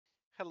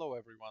Hello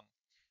everyone.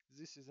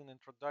 This is an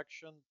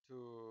introduction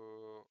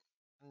to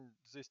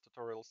this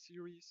tutorial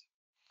series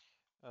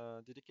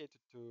dedicated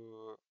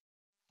to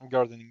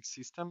gardening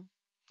system.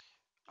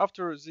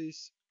 After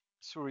this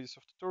series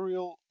of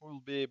tutorial, we'll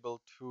be able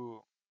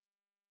to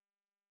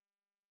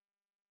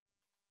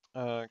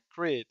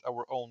create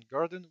our own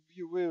garden.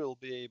 We will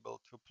be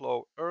able to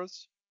plow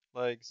earth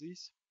like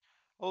this.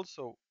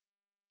 Also,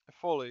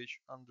 foliage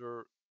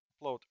under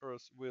plowed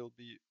earth will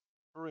be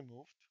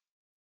removed.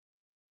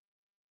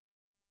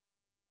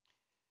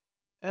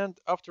 And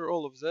after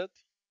all of that,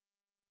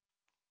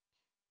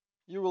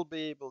 you will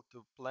be able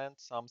to plant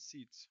some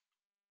seeds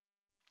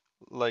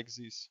like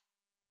this.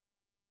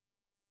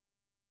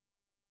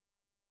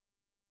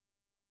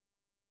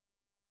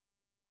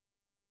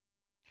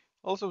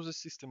 Also, the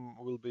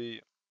system will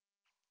be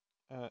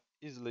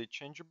easily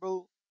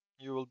changeable.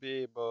 You will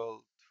be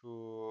able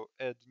to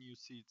add new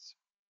seeds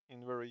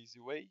in very easy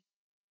way,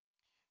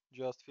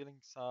 just filling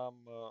some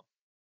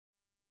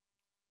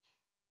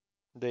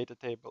data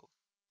table.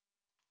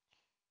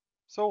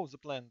 So the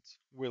plant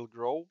will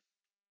grow.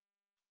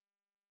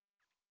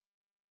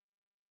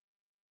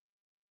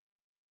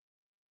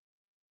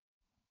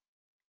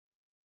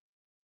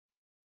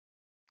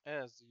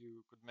 As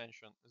you could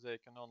mention, they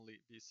can only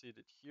be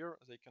seeded here.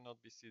 They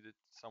cannot be seeded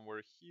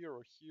somewhere here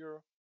or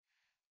here,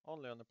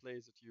 only on a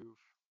place that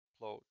you've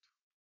plowed.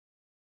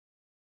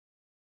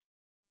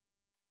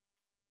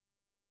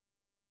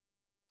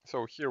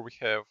 So here we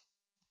have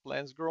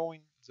plants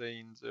growing. They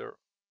in their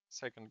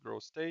second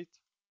growth state.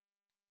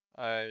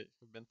 I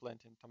have been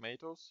planting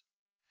tomatoes.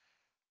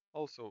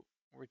 Also,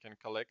 we can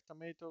collect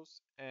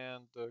tomatoes,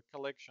 and the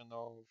collection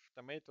of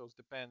tomatoes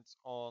depends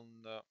on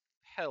the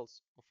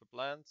health of the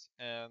plants,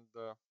 and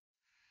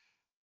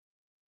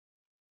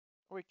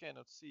we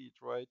cannot see it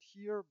right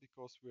here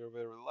because we are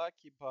very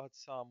lucky, but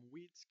some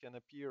weeds can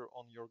appear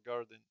on your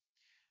garden.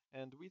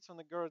 And weeds on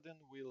the garden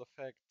will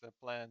affect the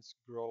plant's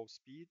growth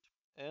speed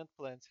and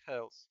plant's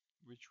health,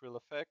 which will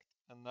affect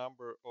a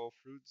number of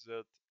fruits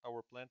that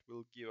our plant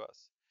will give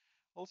us.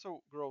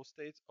 Also, growth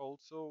states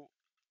also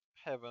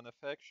have an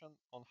affection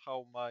on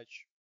how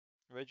much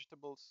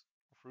vegetables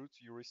or fruits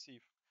you receive.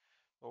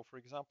 So for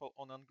example,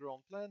 on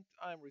ungrown plant,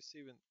 I'm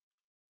receiving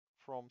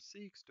from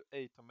 6 to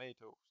 8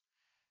 tomatoes.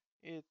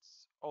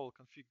 It's all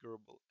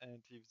configurable,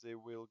 and if they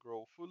will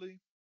grow fully,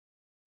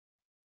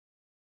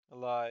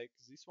 like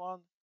this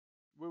one,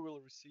 we will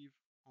receive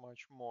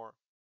much more.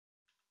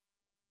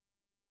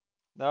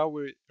 Now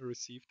we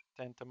received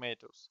 10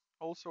 tomatoes.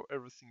 Also,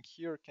 everything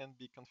here can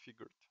be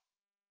configured.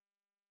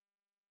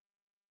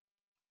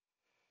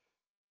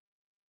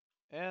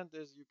 And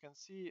as you can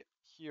see,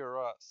 here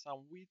are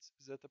some weeds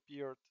that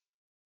appeared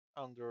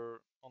under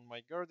on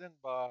my garden,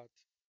 but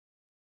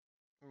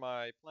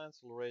my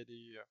plants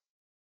already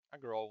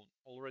grown,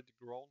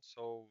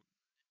 so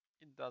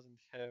it doesn't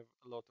have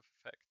a lot of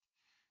effect.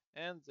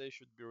 And they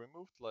should be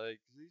removed like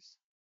this.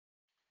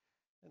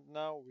 And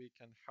now we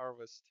can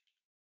harvest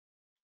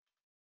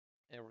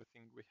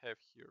everything we have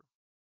here.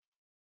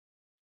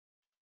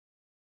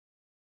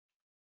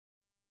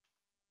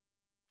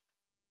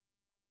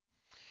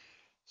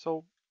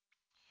 So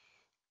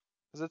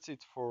that's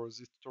it for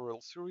this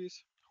tutorial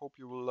series. Hope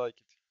you will like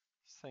it.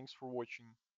 Thanks for watching.